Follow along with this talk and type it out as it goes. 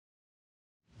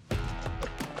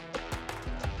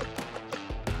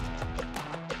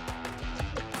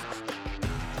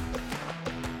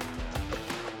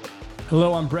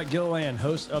Hello, I'm Brett Gilliland,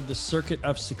 host of the Circuit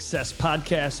of Success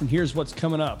podcast, and here's what's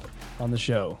coming up on the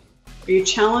show. Are you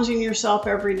challenging yourself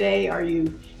every day? Are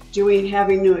you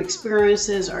having new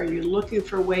experiences? Are you looking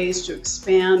for ways to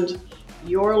expand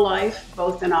your life,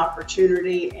 both in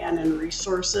opportunity and in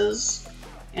resources?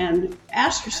 And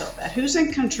ask yourself that. Who's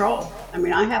in control? I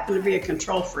mean, I happen to be a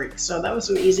control freak, so that was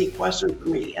an easy question for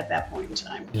me at that point in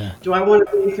time. Yeah. Do I want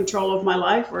to be in control of my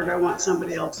life, or do I want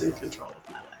somebody else in control of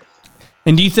my life?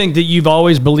 And do you think that you've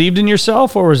always believed in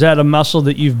yourself, or is that a muscle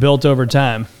that you've built over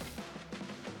time?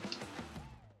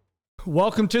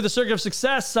 Welcome to the Circuit of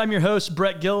Success. I'm your host,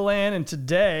 Brett Gilliland, and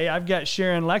today I've got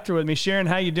Sharon Lechter with me. Sharon,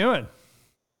 how you doing?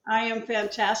 I am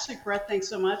fantastic, Brett. Thanks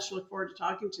so much. Look forward to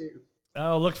talking to you.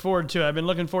 Oh, look forward to it. I've been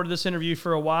looking forward to this interview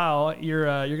for a while. You're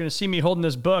going to see me holding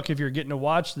this book if you're getting to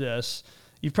watch this.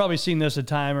 You've probably seen this a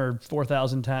time or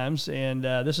 4,000 times, and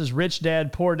this is Rich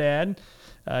Dad, Poor Dad.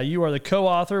 You are the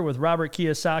co-author with Robert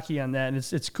Kiyosaki on that, and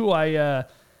it's cool. I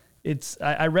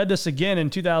read this again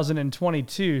in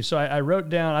 2022, so I wrote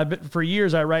down. For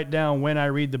years I write down when I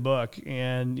read the book,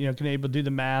 and can able to do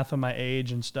the math on my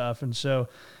age and stuff. And so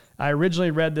I originally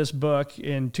read this book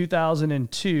in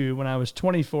 2002 when I was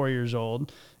 24 years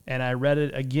old, and I read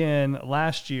it again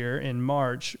last year in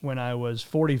March when I was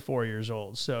 44 years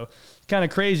old. So it's kind of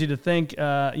crazy to think,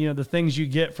 the things you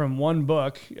get from one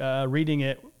book, reading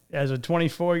it as a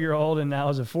 24-year-old and now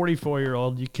as a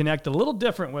 44-year-old, you connect a little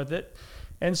different with it.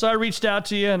 And so I reached out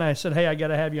to you and I said, hey, I got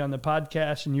to have you on the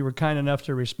podcast. And you were kind enough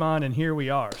to respond, and here we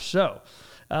are. So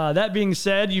that being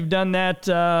said, you've done that.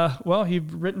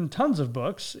 You've written tons of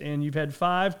books, and you've had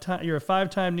you're a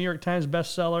 5-time New York Times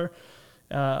bestseller,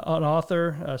 an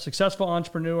author, a successful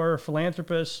entrepreneur,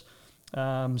 philanthropist,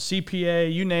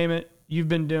 CPA, you name it. You've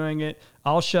been doing it.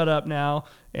 I'll shut up now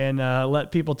and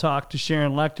let people talk to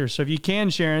Sharon Lechter. So if you can,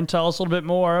 Sharon, tell us a little bit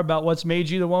more about what's made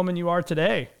you the woman you are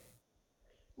today.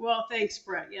 Well, thanks,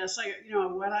 Brett. Yes,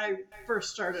 when I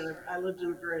first started, I lived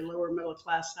in a very lower middle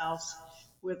class house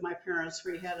with my parents.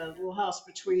 We had a little house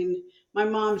between my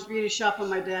mom's beauty shop and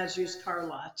my dad's used car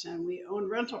lot, and we owned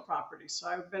rental properties. So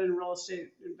I've been in real estate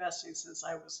investing since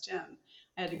I was 10.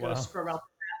 I had to go scrub out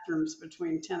the bathrooms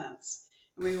between tenants.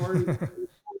 And we were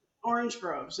orange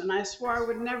groves, and I swore I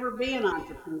would never be an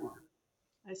entrepreneur.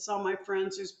 I saw my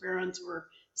friends whose parents were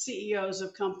CEOs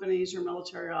of companies or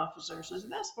military officers, and I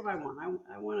said, that's what I want.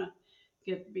 I want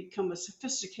to become a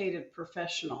sophisticated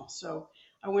professional. So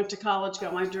I went to college,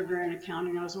 got my degree in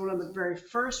accounting. I was one of the very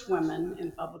first women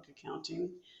in public accounting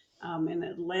in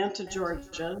Atlanta,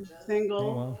 Georgia,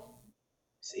 single,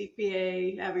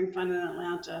 CPA, having fun in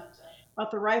Atlanta.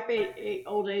 About the ripe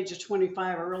old age of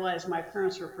 25, I realized my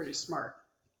parents were pretty smart,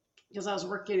 because I was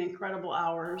working incredible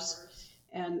hours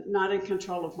and not in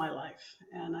control of my life.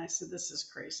 And I said, this is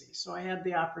crazy. So I had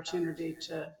the opportunity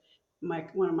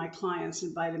one of my clients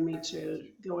invited me to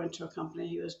go into a company.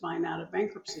 He was buying out of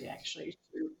bankruptcy, actually,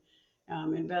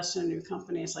 to invest in a new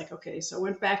company. It's like, okay. So I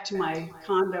went back to my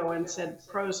condo and said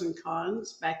pros and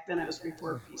cons. Back then it was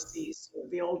before PCs, so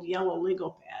the old yellow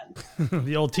legal pad.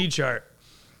 The old T-chart.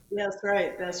 That's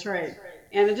right.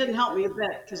 And it didn't help me a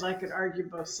bit, because I could argue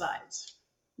both sides.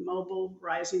 Mobile,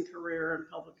 rising career in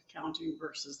public accounting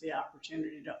versus the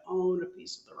opportunity to own a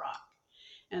piece of the rock.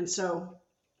 And so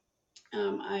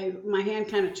my hand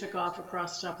kind of took off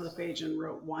across the top of the page and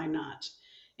wrote, why not?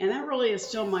 And that really is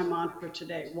still my mantra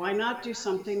today. Why not do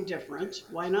something different?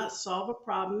 Why not solve a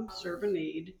problem, serve a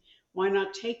need? Why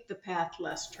not take the path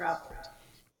less traveled?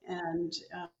 And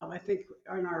I think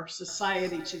in our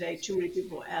society today, too many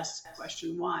people ask the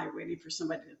question, why, waiting for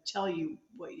somebody to tell you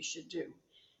what you should do.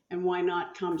 And why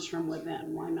not comes from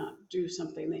within. Why not do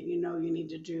something that you know you need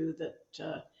to do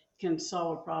that can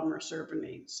solve a problem or serve a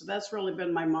need? So that's really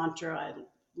been my mantra. I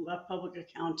left public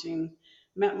accounting,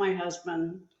 met my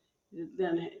husband,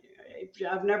 then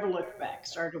I've never looked back.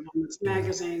 Started women's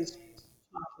magazines,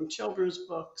 talking children's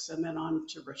books, and then on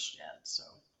to Rich Dad. So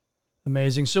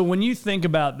amazing. So when you think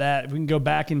about that, we can go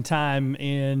back in time,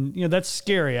 and that's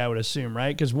scary, I would assume,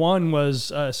 right? Because one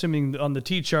was assuming on the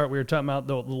T chart we were talking about,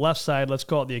 the left side, let's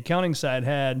call it the accounting side,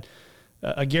 had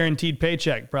a guaranteed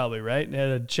paycheck, probably, right? It had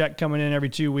a check coming in every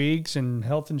 2 weeks, and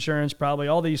health insurance, probably,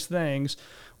 all these things.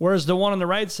 Whereas the one on the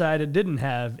right side, it didn't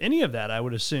have any of that, I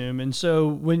would assume. And so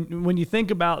when you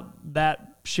think about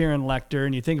that Sharon Lechter,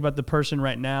 and you think about the person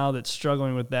right now that's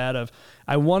struggling with that of,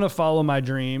 I want to follow my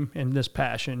dream and this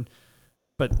passion,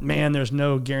 but man, there's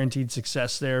no guaranteed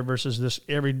success there versus this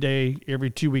every day,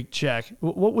 every 2 week check.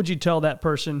 What would you tell that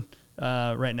person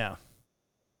right now?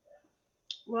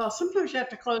 Well, sometimes you have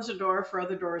to close a door for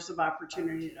other doors of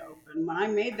opportunity to open. When I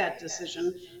made that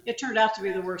decision, it turned out to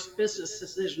be the worst business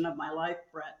decision of my life,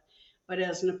 Brett. But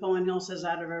as Napoleon Hill says,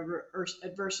 out of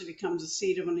adversity comes a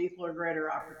seed of an equal or greater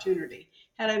opportunity.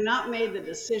 Had I not made the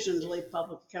decision to leave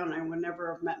public accounting, I would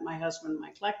never have met my husband,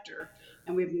 Mike Lechter,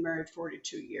 and we've been married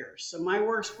 42 years. So my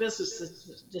worst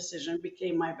business decision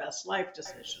became my best life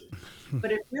decision.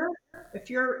 But if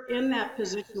you're in that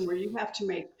position where you have to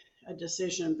make a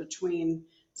decision between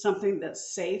something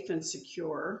that's safe and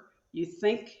secure, you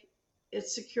think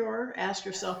it's secure, ask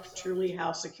yourself truly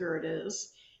how secure it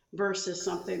is, versus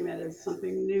something that is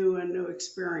something new, a new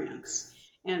experience.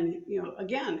 And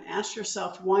again, ask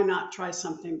yourself, why not try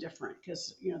something different?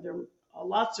 Because there are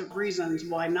lots of reasons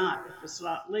why not. If it's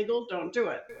not legal, don't do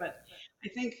it. But I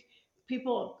think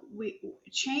people we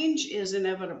change is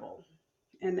inevitable,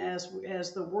 and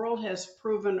as the world has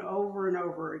proven over and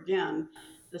over again,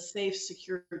 the safe,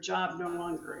 secure job no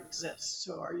longer exists.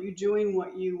 So are you doing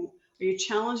are you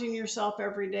challenging yourself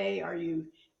every day? Are you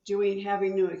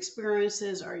having new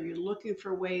experiences? Are you looking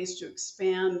for ways to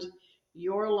expand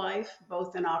your life,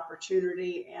 both in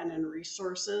opportunity and in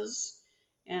resources?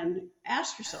 And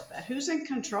ask yourself that. Who's in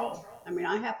control? I mean,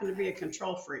 I happen to be a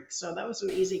control freak, so that was an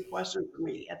easy question for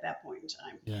me at that point in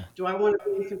time. Yeah. Do I want to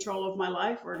be in control of my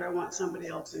life, or do I want somebody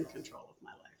else in control of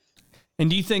my life? And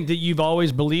do you think that you've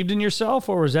always believed in yourself,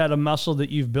 or was that a muscle that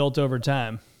you've built over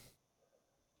time?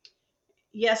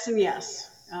 Yes and yes.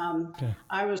 Okay.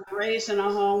 I was raised in a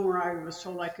home where I was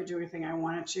told I could do anything I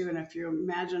wanted to. And if you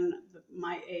imagine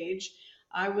my age,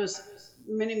 I was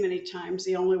many, many times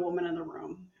the only woman in the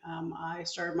room. I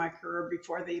started my career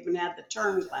before they even had the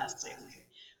term glass ceiling.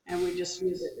 And we just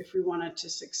knew that if we wanted to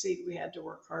succeed, we had to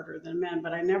work harder than men.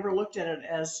 But I never looked at it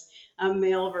as a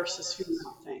male versus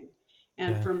female thing.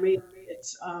 And Yeah. for me,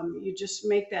 it's you just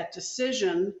make that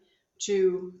decision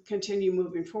to continue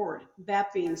moving forward.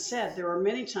 That being said, there were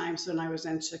many times when I was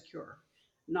insecure,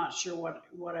 not sure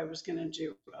what I was going to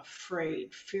do,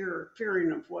 afraid,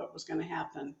 fearing of what was going to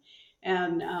happen.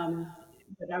 And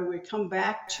but I would come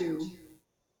back to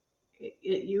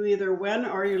you either win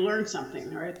or you learn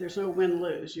something, right? There's no win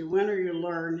lose. You win or you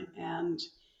learn. And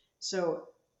so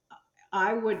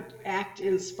I would act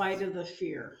in spite of the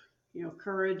fear.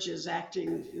 Courage is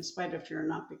acting in spite of fear,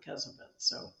 not because of it.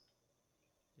 So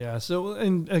Yeah. So,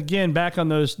 and again, back on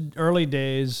those early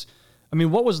days, I mean,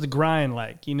 what was the grind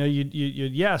like?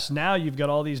 Yes, now you've got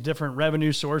all these different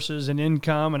revenue sources and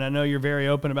income, and I know you're very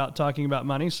open about talking about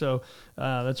money. So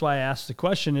that's why I asked the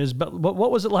question but what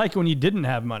was it like when you didn't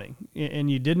have money and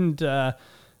you didn't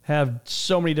have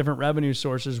so many different revenue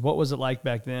sources? What was it like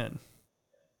back then?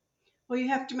 well, you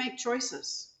have to make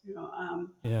choices.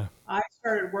 Yeah. I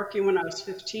started working when I was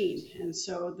 15, and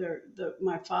so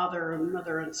my father and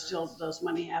mother instilled those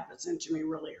money habits into me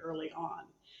really early on.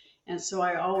 And so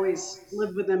I always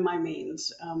lived within my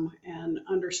means, and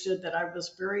understood that I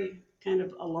was very kind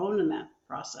of alone in that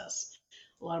process.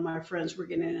 A lot of my friends were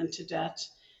getting into debt.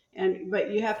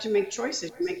 But you have to make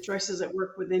choices. You make choices that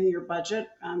work within your budget,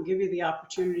 give you the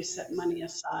opportunity to set money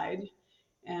aside.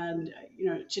 And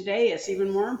today it's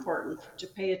even more important to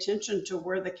pay attention to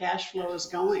where the cash flow is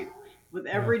going. With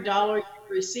Yeah. every dollar you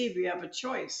receive, you have a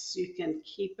choice. You can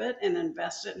keep it and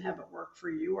invest it and have it work for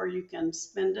you, or you can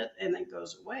spend it and it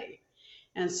goes away.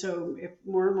 And so, if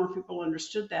more and more people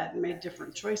understood that and made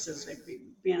different choices, they'd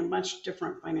be in a much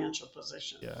different financial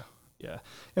position. Yeah. Yeah.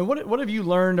 And what have you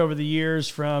learned over the years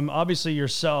from obviously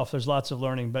yourself? There's lots of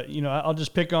learning, but I'll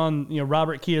just pick on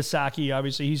Robert Kiyosaki.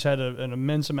 Obviously, he's had an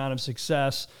immense amount of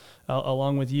success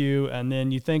along with you. And then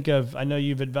you think of, I know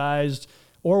you've advised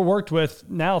or worked with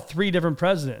now 3 different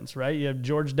presidents, right? You have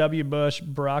George W. Bush,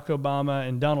 Barack Obama,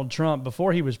 and Donald Trump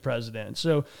before he was president.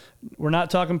 So we're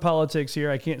not talking politics here.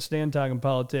 I can't stand talking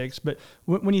politics. But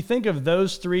when you think of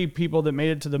those 3 people that made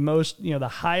it to the most, the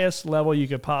highest level you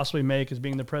could possibly make as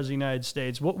being the president of the United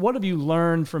States, what have you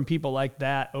learned from people like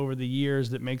that over the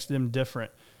years that makes them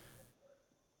different?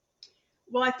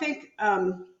 Well, I think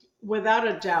without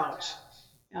a doubt,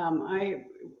 I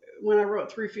when I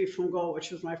wrote 3 Feet from Gold,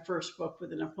 which was my first book with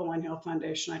the Napoleon Hill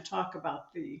Foundation, I talk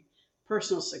about the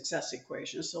personal success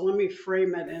equation. So let me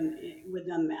frame it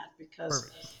within that, because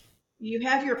Perfect. you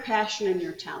have your passion and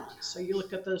your talent. So you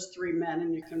look at those 3 men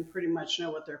and you can pretty much know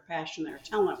what their passion, their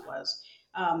talent was.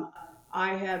 Um,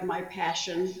 I had my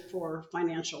passion for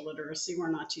financial literacy. We're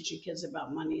not teaching kids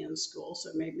about money in school, so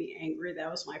it made me angry.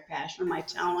 That was my passion. My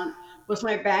talent was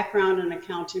my background in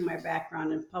accounting, my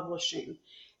background in publishing.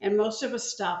 And most of us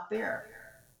stop there.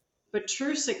 But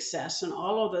true success, and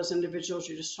all of those individuals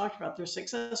you just talked about, their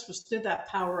success was through that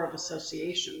power of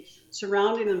association,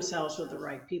 surrounding themselves with the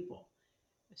right people,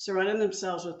 surrounding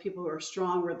themselves with people who are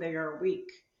strong where they are weak,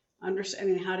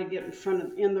 understanding how to get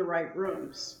in the right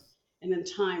rooms, and in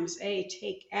times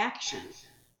take action.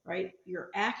 right? Your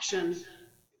action,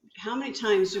 how many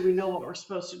times do we know what we're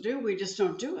supposed to do? We just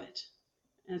don't do it.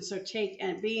 And so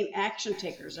being action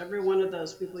takers, every one of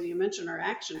those people you mentioned are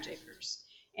action takers.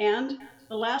 And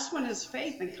the last one is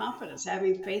faith and confidence,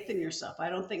 having faith in yourself. I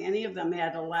don't think any of them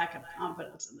had a lack of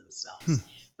confidence in themselves,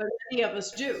 but many of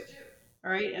us do.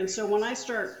 All right. And so when I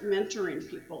start mentoring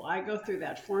people, I go through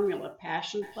that formula: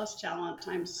 passion plus talent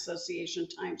times association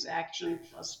times action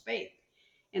plus faith.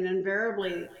 And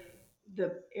invariably,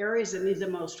 the areas that need the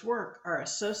most work are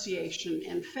association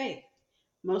and faith.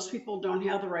 Most people don't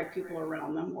have the right people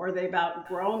around them, or they've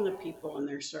outgrown the people in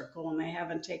their circle and they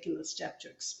haven't taken the step to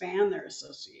expand their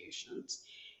associations.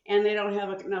 And they don't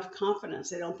have enough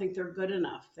confidence. They don't think they're good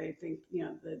enough. They think,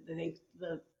 they think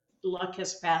the luck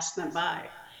has passed them by.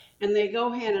 And they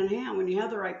go hand in hand. When you have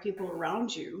the right people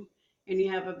around you and you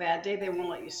have a bad day, they won't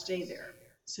let you stay there.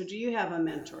 So, do you have a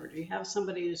mentor? Do you have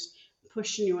somebody who's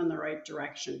pushing you in the right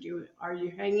direction? Are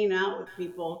you hanging out with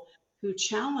people who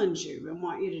challenge you and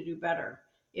want you to do better?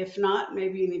 If not,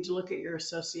 maybe you need to look at your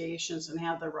associations and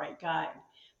have the right guide.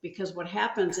 Because what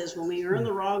happens is when we are in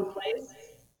the wrong place,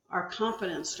 our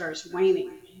confidence starts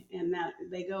waning, and that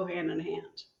they go hand in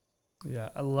hand. Yeah,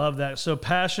 I love that. So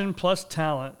passion plus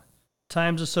talent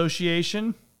times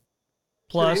association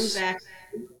plus Times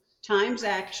action, times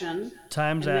action,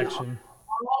 times and then action.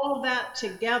 all of that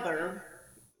together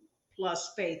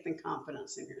plus faith and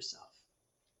confidence in yourself.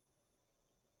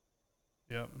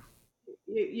 Yep.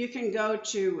 You can go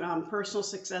to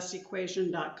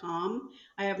personalsuccessequation.com.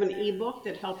 I have an ebook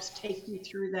that helps take you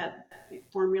through that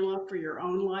formula for your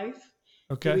own life,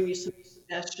 Okay. giving you some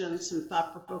suggestions, some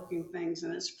thought provoking things,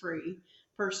 and it's free.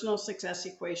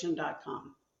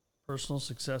 Personalsuccessequation.com.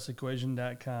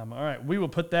 Personalsuccessequation.com. All right. We will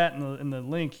put that in the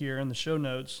link here in the show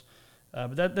notes.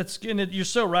 But that's, and you're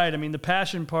so right. I mean, the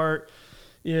passion part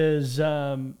is,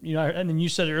 and then you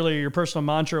said earlier, your personal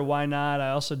mantra, why not?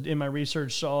 I also, in my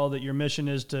research, saw that your mission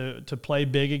is to play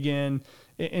big again.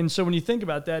 And so when you think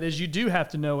about that, is you do have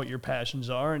to know what your passions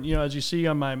are. And, as you see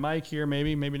on my mic here,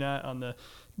 maybe not on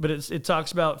but it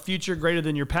talks about future greater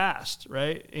than your past,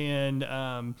 right?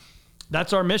 And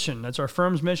that's our mission. That's our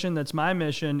firm's mission. That's my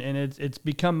mission. And it's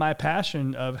become my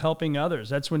passion of helping others.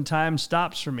 That's when time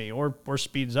stops for me or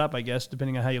speeds up, I guess,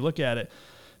 depending on how you look at it.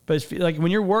 But it's like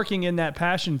when you're working in that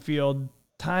passion field,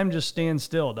 time just stands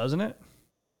still, doesn't it?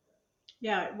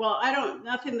 Yeah, well,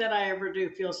 nothing that I ever do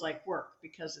feels like work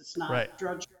because it's not Right.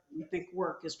 drudgery. You think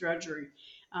work is drudgery.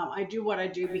 I do what I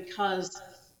do because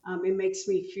it makes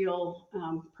me feel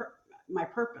my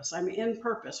purpose. I'm in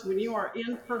purpose. When you are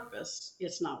in purpose,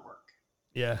 it's not work.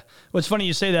 Yeah. Well, it's funny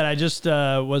you say that. I just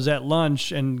was at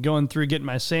lunch and going through getting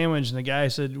my sandwich, and the guy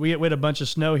said, we had a bunch of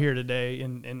snow here today,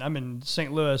 and I'm in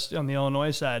St. Louis on the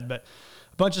Illinois side, but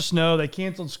a bunch of snow. They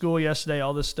canceled school yesterday,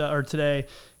 all this stuff, or today.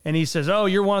 And he says, oh,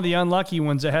 you're one of the unlucky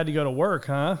ones that had to go to work,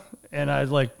 huh? And I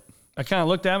kind of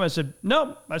looked at him. I said,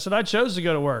 nope. I said, I chose to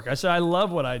go to work. I said, I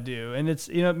love what I do. And it's,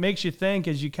 it makes you think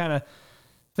as you kind of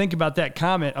think about that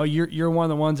comment. Oh, you're one of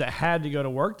the ones that had to go to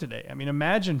work today. I mean,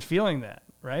 imagine feeling that.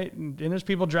 Right. And there's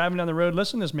people driving down the road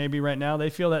listening to this maybe right now. They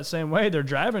feel that same way. They're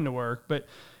driving to work. But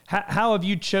how have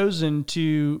you chosen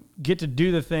to get to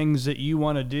do the things that you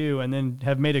want to do and then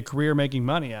have made a career making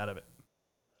money out of it?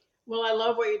 Well, I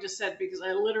love what you just said because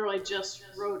I literally just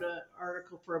wrote an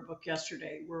article for a book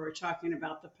yesterday where we're talking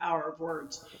about the power of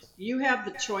words. You have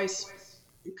the choice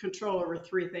and control over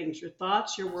three things: your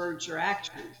thoughts, your words, your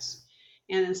actions.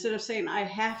 And instead of saying, I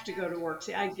have to go to work,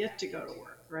 say, I get to go to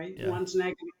work, right? Yeah. One's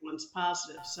negative, one's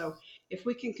positive. So if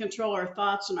we can control our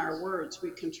thoughts and our words,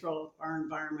 we control our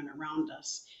environment around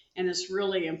us. And it's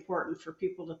really important for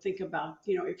people to think about,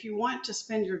 if you want to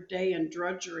spend your day in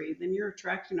drudgery, then you're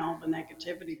attracting all the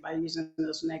negativity by using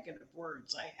those negative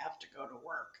words. I have to go to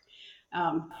work.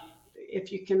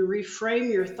 If you can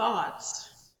reframe your thoughts.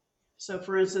 So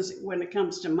for instance, when it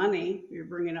comes to money, you're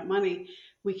bringing up money,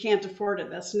 we can't afford it.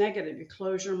 That's negative. You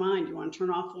close your mind. You want to turn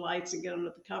off the lights and get under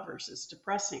the covers. It's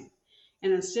depressing.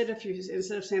 And instead of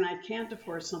saying I can't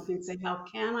afford something, say how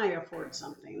can I afford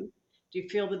something? Do you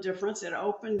feel the difference? It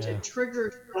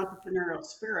triggers your entrepreneurial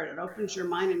spirit. It opens your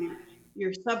mind, and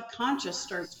your subconscious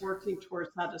starts working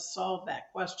towards how to solve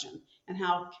that question and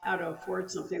how to afford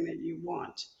something that you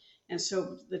want. And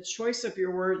so the choice of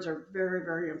your words are very,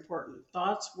 very important.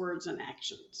 Thoughts, words, and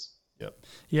actions. Yep.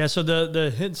 Yeah. So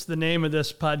hence the name of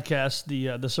this podcast,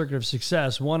 the Circuit of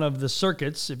Success. One of the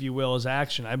circuits, if you will, is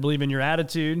action. I believe in your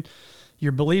attitude,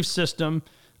 your belief system.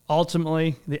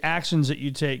 Ultimately, the actions that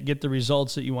you take get the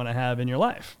results that you want to have in your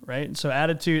life, right? So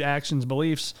attitude, actions,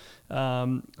 beliefs.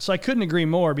 So I couldn't agree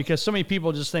more because so many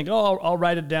people just think, oh, I'll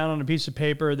write it down on a piece of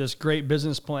paper, this great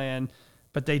business plan.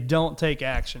 but they don't take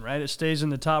action, right? It stays in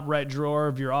the top right drawer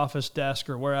of your office desk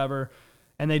or wherever,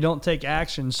 and they don't take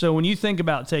action. So when you think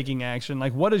about taking action,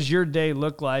 like what does your day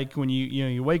look like when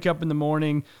you wake up in the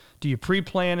morning? Do you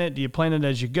pre-plan it? Do you plan it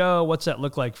as you go? What's that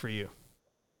look like for you?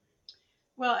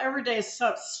 Well, every day is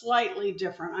slightly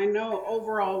different. I know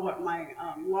overall what my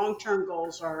long-term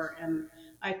goals are, and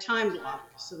I time block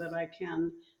so that I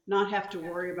can not have to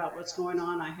worry about what's going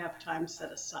on. I have time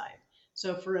set aside.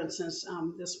 So, for instance,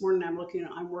 this morning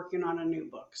I'm working on a new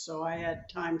book. So I had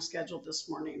time scheduled this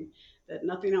morning that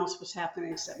nothing else was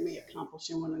happening except me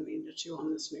accomplishing what I needed to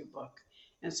on this new book.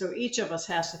 And so each of us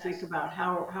has to think about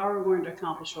how are we going to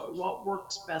accomplish what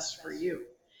works best for you.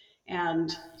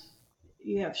 And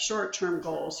you have short-term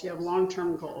goals, you have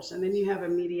long-term goals, and then you have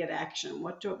immediate action.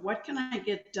 What can I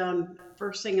get done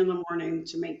first thing in the morning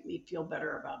to make me feel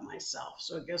better about myself?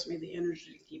 So it gives me the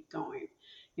energy to keep going.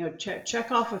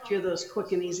 Check off a few of those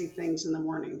quick and easy things in the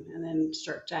morning, and then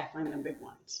start tackling the big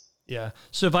ones. Yeah.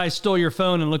 So if I stole your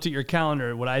phone and looked at your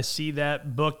calendar, would I see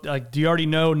that book? Like, do you already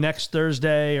know next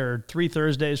Thursday or 3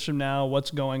 Thursdays from now what's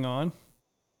going on?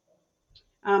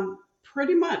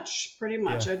 Pretty Yeah.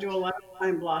 much. I do a lot of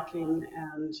time blocking,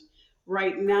 and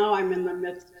right now I'm in the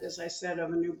midst, as I said,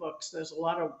 of a new book. So there's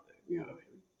you know,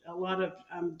 a lot of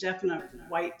definite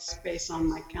white space on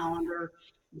my calendar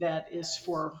that is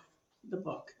for the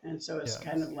book, and so it's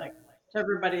Yeah. kind of like to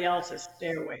everybody else, is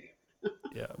stay away.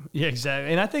 Yeah. Yeah,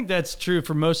 exactly. And I think that's true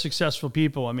for most successful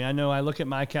people. I mean, I know I look at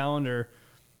my calendar,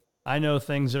 I know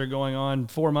things that are going on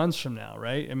 4 months from now,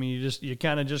 right? I mean, you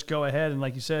kind of just go ahead and,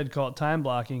 like you said, call it time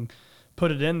blocking,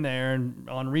 put it in there and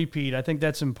on repeat. I think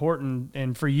that's important.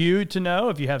 And for you to know,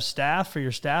 if you have staff, for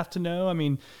your staff to know, I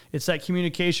mean, it's that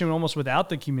communication almost without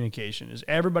the communication is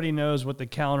everybody knows what the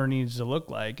calendar needs to look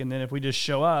like. And then if we just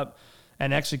show up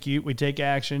and execute, we take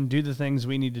action, do the things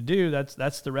we need to do.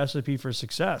 That's the recipe for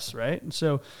success, right? And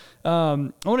so I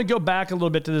want to go back a little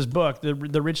bit to this book, the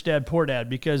Rich Dad Poor Dad,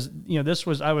 because this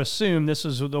was, I would assume this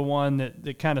was the one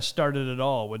that kind of started it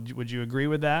all. Would you agree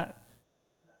with that?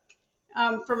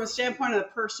 From a standpoint of the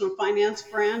personal finance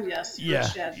brand, yes, Yeah,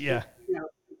 Rich Dad, yeah,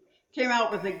 came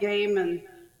out with a game, and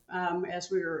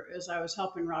as I was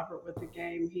helping Robert with the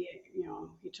game, he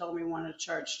told me he wanted to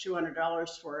charge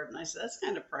 $200 for it, and I said that's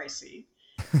kind of pricey,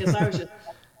 because I was just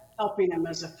helping him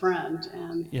as a friend,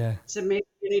 and yeah, said maybe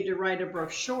you need to write a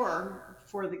brochure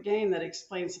for the game that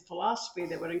explains the philosophy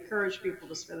that would encourage people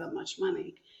to spend that much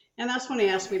money. And that's when he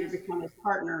asked me to become his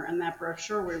partner. And that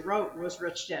brochure we wrote was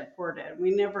Rich Dad Poor Dad.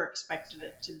 We never expected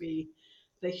it to be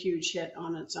the huge hit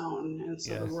on its own. And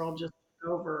so the yeah. world just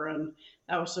took over. And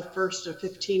that was the first of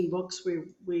 15 books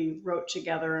we wrote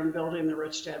together in building the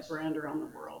Rich Dad brand around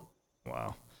the world.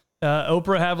 Wow.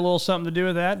 Oprah have a little something to do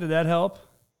with that? Did that help?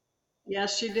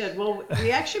 Yes, she did. Well,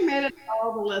 we actually made it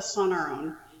all the lists on our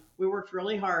own. We worked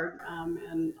really hard,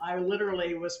 and I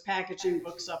literally was packaging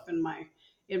books up in my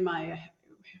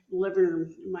living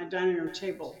room, my dining room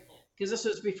table, because this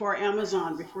was before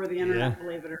Amazon, before the Yeah. internet,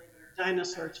 believe it or not,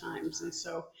 dinosaur times. And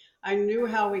so I knew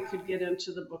how we could get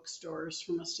into the bookstores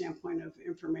from a standpoint of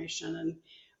information. And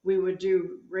we would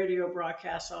do radio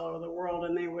broadcasts all over the world,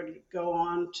 and they would go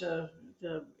on to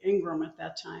the Ingram at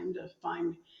that time to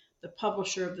find the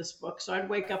publisher of this book. So I'd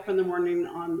wake up in the morning,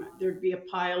 there'd be a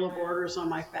pile of orders on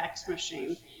my fax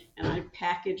machine, and I'd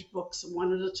package books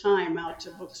one at a time out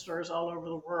to bookstores all over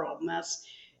the world. And that's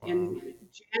Wow. in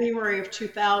January of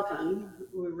 2000.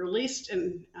 We released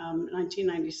in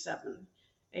 1997,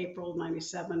 April of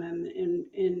 97. And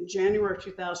in January of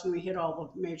 2000, we hit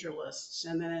all the major lists.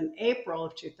 And then in April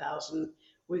of 2000,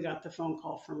 we got the phone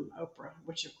call from Oprah,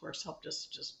 which of course helped us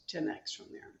just 10x from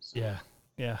there. So. Yeah.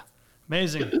 Yeah.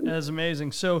 Amazing. That is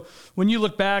amazing. So when you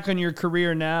look back on your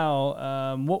career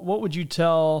now, what would you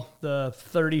tell the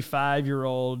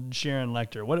 35-year-old Sharon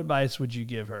Lechter? What advice would you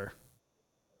give her?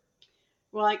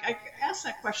 Well, I ask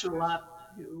that question a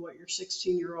lot. What your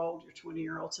 16-year-old, your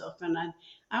 20-year-old self, and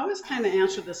I always kind of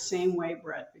answer the same way,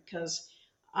 Brett, because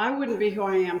I wouldn't be who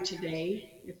I am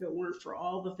today if it weren't for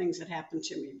all the things that happened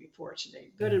to me before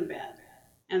today, good Yeah. and bad.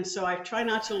 And so I try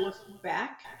not to look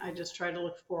back. I just try to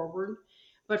look forward.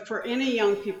 But for any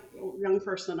young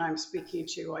person that I'm speaking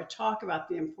to, I talk about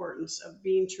the importance of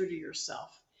being true to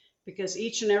yourself, because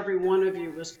each and every one of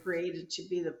you was created to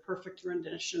be the perfect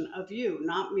rendition of you,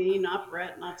 not me, not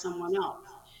Brett, not someone else.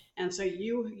 And so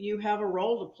you have a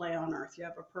role to play on earth. You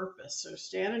have a purpose. So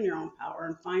stand in your own power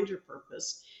and find your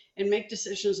purpose and make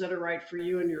decisions that are right for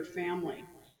you and your family.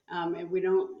 And we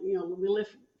don't, we live,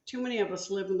 too many of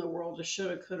us live in the world of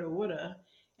shoulda, coulda, woulda,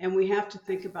 and we have to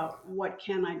think about what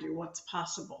can I do, what's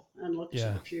possible, and look to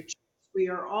Yeah. the future. We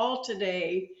are all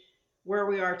today where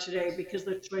we are today because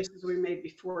of the choices we made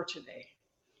before today.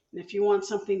 And if you want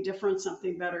something different,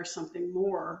 something better, something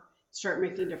more, start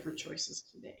making different choices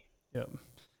today. Yep.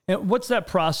 And what's that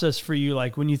process for you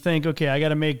like when you think, okay, I got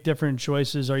to make different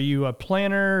choices? Are you a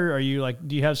planner? Are you like,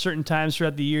 do you have certain times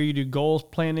throughout the year you do goal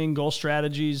planning, goal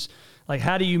strategies? Like,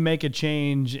 how do you make a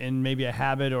change in maybe a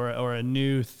habit or a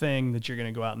new thing that you're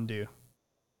going to go out and do?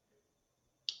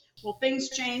 Well, things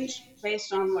change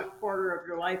based on what quarter of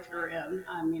your life you're in.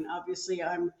 I mean, obviously,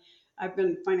 I've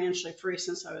been financially free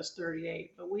since I was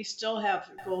 38, but we still have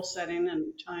goal setting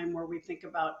and time where we think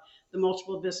about the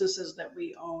multiple businesses that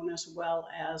we own as well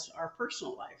as our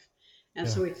personal life. And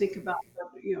Yeah. so we think about,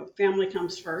 family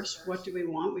comes first. What do we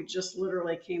want? We just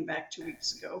literally came back 2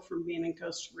 weeks ago from being in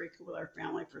Costa Rica with our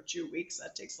family for 2 weeks.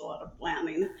 That takes a lot of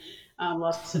planning,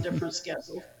 lots of different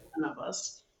schedules for one of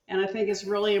us. And I think it's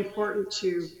really important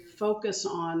to focus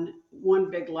on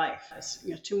one big life. As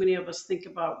too many of us think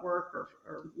about work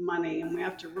or money, and we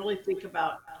have to really think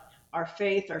about our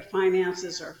faith, our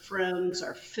finances, our friends,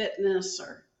 our fitness,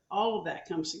 our all of that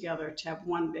comes together to have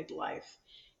one big life.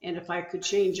 And if I could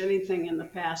change anything in the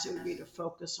past, it would be to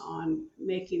focus on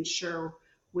making sure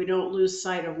we don't lose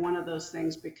sight of one of those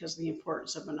things because of the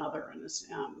importance of another. And it's,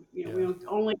 we Yeah.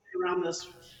 only get around this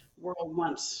world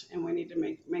once, and we need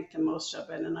to make the most of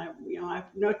it. And I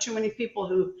know too many people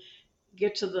who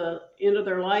get to the end of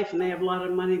their life and they have a lot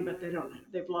of money, but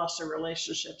they've lost their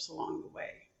relationships along the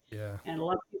way. Yeah. And a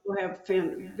lot of people have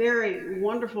very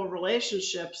wonderful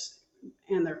relationships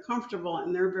and they're comfortable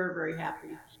and they're very, very happy.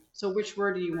 So which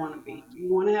word do you want to be? Do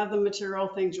you want to have the material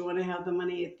things? Do you want to have the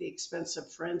money at the expense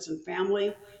of friends and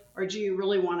family? Or do you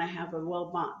really want to have a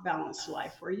well balanced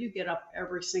life where you get up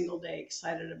every single day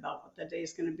excited about what that day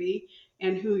is going to be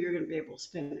and who you're going to be able to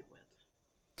spend it with?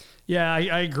 Yeah,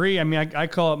 I agree. I mean, I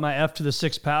call it my F to the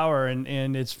sixth power,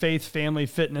 and it's faith, family,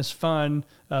 fitness, fun,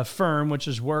 firm, which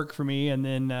is work for me, and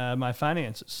then my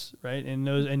finances, right? And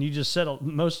those, and you just said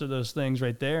most of those things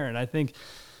right there. And I think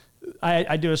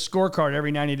I do a scorecard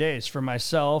every 90 days for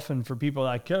myself and for people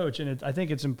I coach. And I think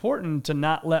it's important to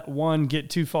not let one get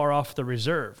too far off the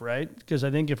reserve, right? Because I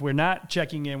think if we're not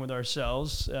checking in with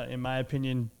ourselves, in my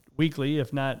opinion, weekly,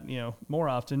 if not, more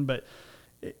often, but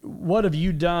what have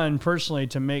you done personally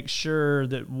to make sure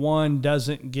that one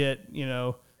doesn't get,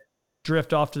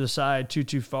 drift off to the side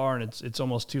too far and it's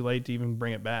almost too late to even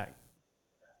bring it back?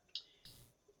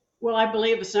 Well, I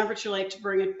believe it's never too late to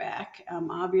bring it back.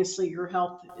 Obviously, your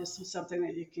health is something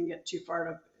that you can get too far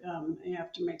to. You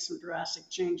have to make some drastic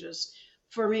changes.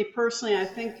 For me personally, I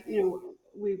think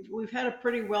we've had a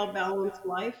pretty well balanced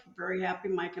life. Very happy.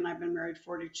 Mike and I've been married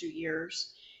 42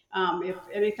 years. If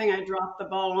anything, I dropped the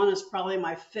ball on is probably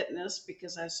my fitness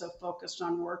because I was so focused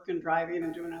on work and driving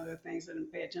and doing other things I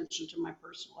didn't pay attention to my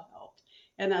personal health.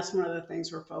 And that's one of the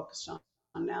things we're focused on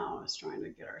now is trying to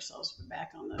get ourselves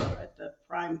back on the at the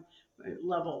prime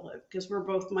level because we're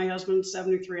both my husband's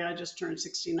 73. I just turned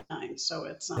 69, so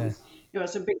it's Yeah.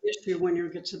 it's a big issue when you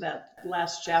get to that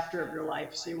last chapter of your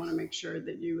life. So you want to make sure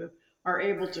that you are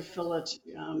able to fill it,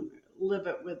 live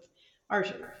it with. Our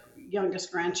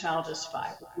youngest grandchild is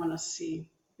 5. We want to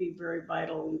be very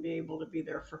vital and be able to be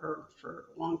there for her for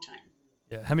a long time.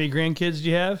 Yeah. How many grandkids do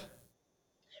you have?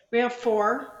 We have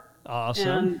 4,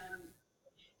 Awesome.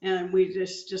 and we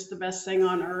just the best thing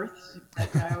on earth.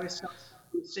 Like I always tell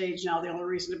on stage now, the only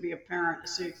reason to be a parent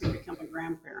is so you can become a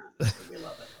grandparent. So we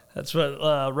love it. That's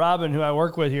what Robin, who I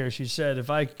work with here, she said, if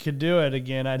I could do it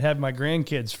again, I'd have my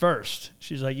grandkids first.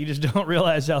 She's like, you just don't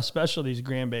realize how special these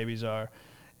grandbabies are.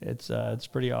 It's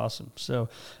pretty awesome. So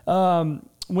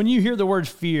when you hear the word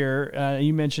fear,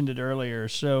 you mentioned it earlier.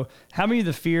 So how many of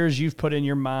the fears you've put in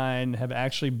your mind have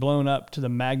actually blown up to the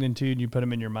magnitude you put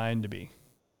them in your mind to be?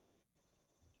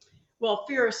 Well,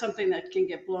 fear is something that can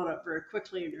get blown up very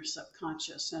quickly in your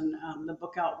subconscious. And the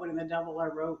book Outwitting the Devil I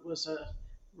wrote was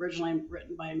originally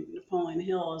written by Napoleon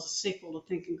Hill as a sequel to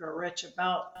Think and Grow Rich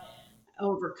about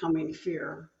overcoming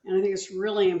fear. And I think it's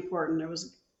really important. It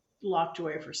was locked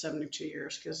away for 72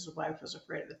 years because his wife was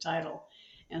afraid of the title.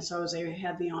 And so I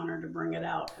had the honor to bring it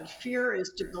out. But fear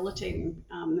is debilitating.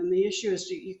 And the issue is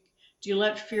do you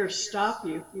let fear stop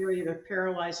you? Fear either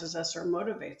paralyzes us or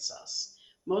motivates us.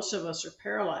 Most of us are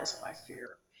paralyzed by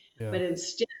fear. Yeah. But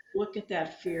instead, look at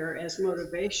that fear as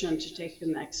motivation to take the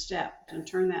next step and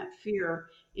turn that fear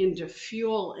into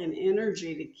fuel and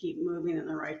energy to keep moving in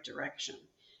the right direction.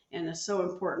 And it's so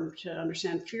important to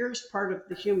understand fear is part of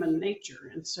the human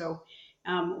nature. And so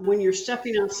when you're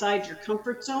stepping outside your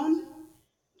comfort zone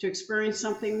to experience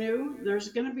something new, there's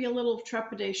going to be a little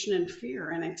trepidation and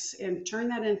fear, and turn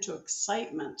that into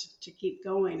excitement to keep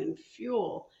going and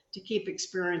fuel to keep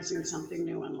experiencing something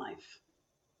new in life.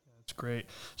 That's great.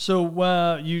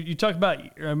 So you talked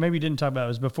about, or maybe you didn't talk about it, it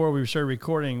was before we started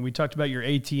recording, we talked about your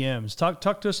ATMs.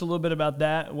 Talk to us a little bit about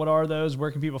that. What are those?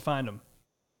 Where can people find them?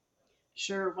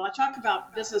 Sure. Well, I talk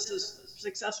about businesses,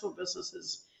 successful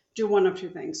businesses do one of two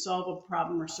things: solve a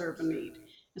problem or serve a need.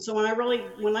 And so when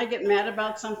I get mad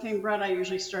about something, Brett, I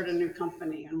usually start a new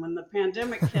company. And when the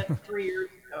pandemic hit 3 years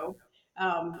ago,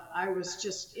 I was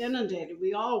just inundated.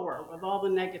 We all were, with all the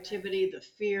negativity, the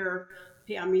fear.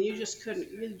 I mean, you just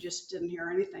didn't hear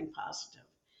anything positive.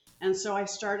 And so I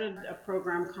started a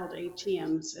program called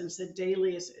ATMs, and it's a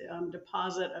daily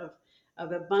deposit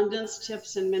of abundance,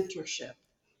 tips, and mentorship.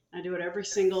 I do it every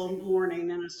single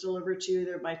morning, and it's delivered to you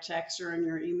either by text or in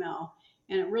your email.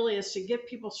 And it really is to get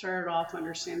people started off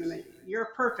understanding that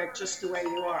you're perfect just the way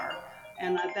you are.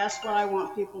 And that's what I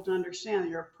want people to understand.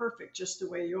 You're perfect just the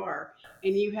way you are.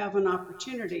 And you have an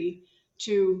opportunity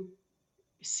to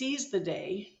seize the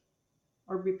day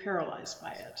or be paralyzed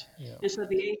by it. Yeah. And so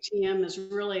the ATM is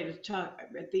really to talk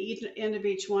at the end of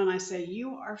each one. I say,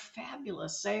 you are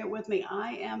fabulous. Say it with me.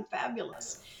 I am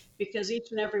fabulous. Because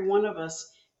each and every one of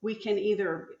us, we can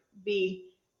either be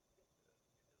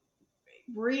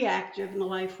reactive in the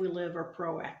life we live or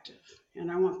proactive.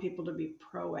 And I want people to be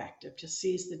proactive, to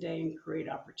seize the day and create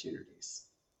opportunities.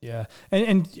 Yeah.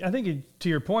 And I think to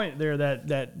your point there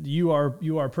that you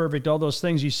are perfect, all those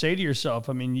things you say to yourself,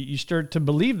 I mean, you start to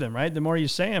believe them, right? The more you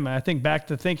say them. And I think back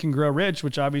to Think and Grow Rich,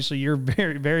 which obviously you're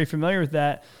very, very familiar with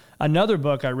that. Another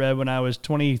book I read when I was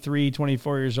 23,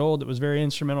 24 years old that was very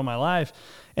instrumental in my life.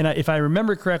 And if I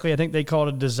remember correctly, I think they called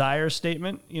it a desire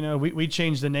statement. You know, we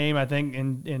changed the name, I think,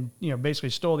 and basically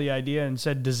stole the idea and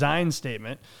said design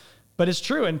statement. But it's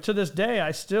true. And to this day, I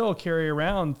still carry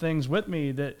around things with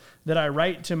me that I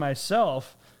write to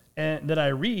myself and that I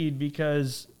read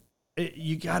because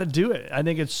you got to do it. I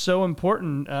think it's so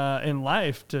important in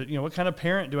life to, what kind of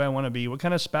parent do I want to be? What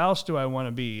kind of spouse do I want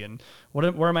to be? And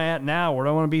where am I at now? Where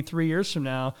do I want to be 3 years from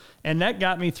now? And that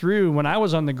got me through when I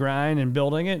was on the grind and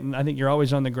building it. And I think you're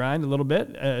always on the grind a little bit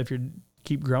if you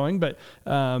keep growing. But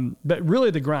really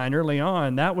the grind early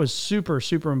on, that was super,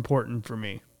 super important for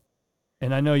me.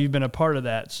 And I know you've been a part of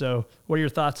that. So what are your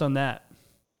thoughts on that?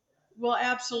 Well,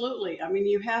 absolutely. I mean,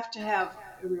 you have to have,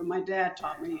 my dad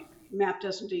taught me, map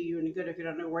doesn't do you any good if you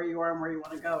don't know where you are and where you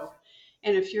want to go.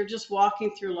 And if you're just walking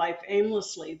through life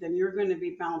aimlessly, then you're going to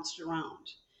be bounced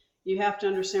around. You have to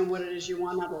understand what it is you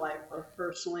want out of life, both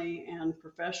personally and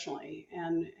professionally,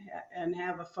 and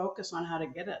have a focus on how to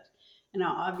get it. And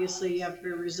now, obviously, you have to be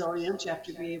resilient. You have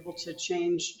to be able to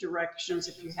change directions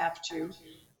if you have to,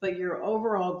 but your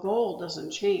overall goal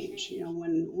doesn't change.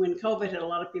 When COVID hit, a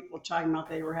lot of people were talking about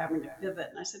they were having to pivot.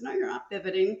 And I said, no, you're not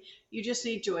pivoting. You just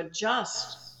need to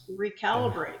adjust,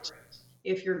 recalibrate.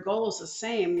 If your goal is the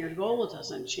same, your goal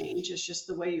doesn't change. It's just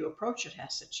the way you approach it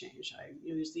has to change. I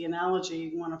use the analogy,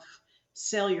 you want to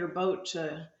sail your boat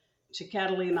to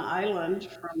Catalina Island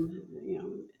from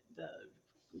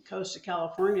the coast of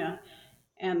California,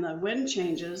 and the wind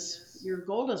changes, your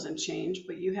goal doesn't change,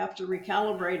 but you have to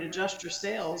recalibrate, adjust your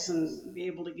sails, and be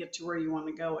able to get to where you want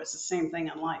to go. It's the same thing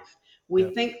in life.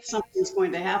 We think something's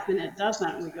going to happen, it doesn't,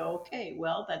 and we go, okay,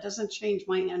 well, that doesn't change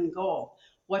my end goal.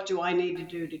 What do I need to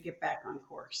do to get back on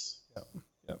course?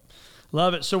 Yep.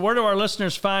 Love it. So where do our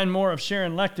listeners find more of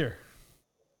Sharon Lechter?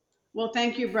 Well,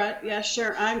 thank you, Brett. Yes,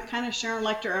 I'm kind of Sharon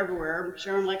Lechter everywhere.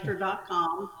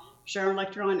 SharonLechter.com, Sharon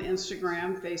Lechter on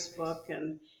Instagram, Facebook,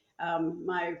 and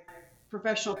my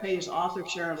professional page is author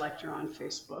Sharon Lechter on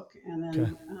Facebook. And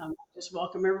then just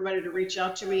welcome everybody to reach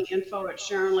out to me,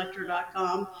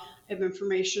 info@SharonLechter.com. I have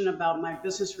information about my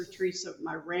business retreats at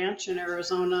my ranch in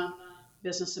Arizona,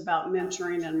 business about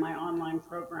mentoring, and my online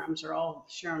programs are all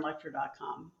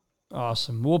SharonLechter.com.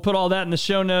 Awesome. We'll put all that in the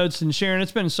show notes. And Sharon,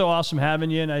 it's been so awesome having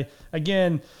you. And I,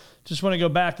 again, just want to go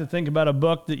back to think about a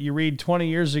book that you read 20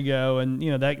 years ago. And,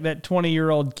 that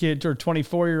 20-year-old kid or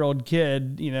 24-year-old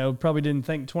kid, probably didn't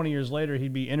think 20 years later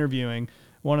he'd be interviewing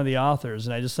one of the authors.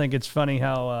 And I just think it's funny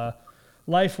how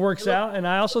life works out. And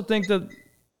I also think that,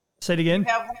 say it again.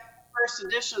 You have first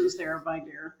editions there, my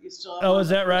dear. You still have is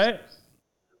that right?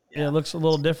 Yeah, it looks a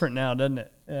little different now, doesn't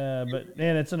it? But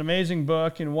man, it's an amazing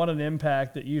book, and what an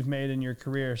impact that you've made in your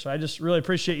career. So I just really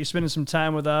appreciate you spending some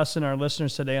time with us and our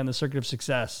listeners today on the Circuit of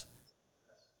Success.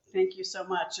 Thank you so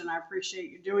much, and I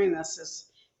appreciate you doing this.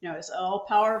 It's all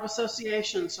power of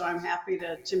association, so I'm happy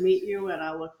to meet you, and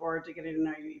I look forward to getting to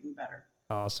know you even better.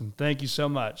 Awesome. Thank you so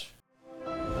much.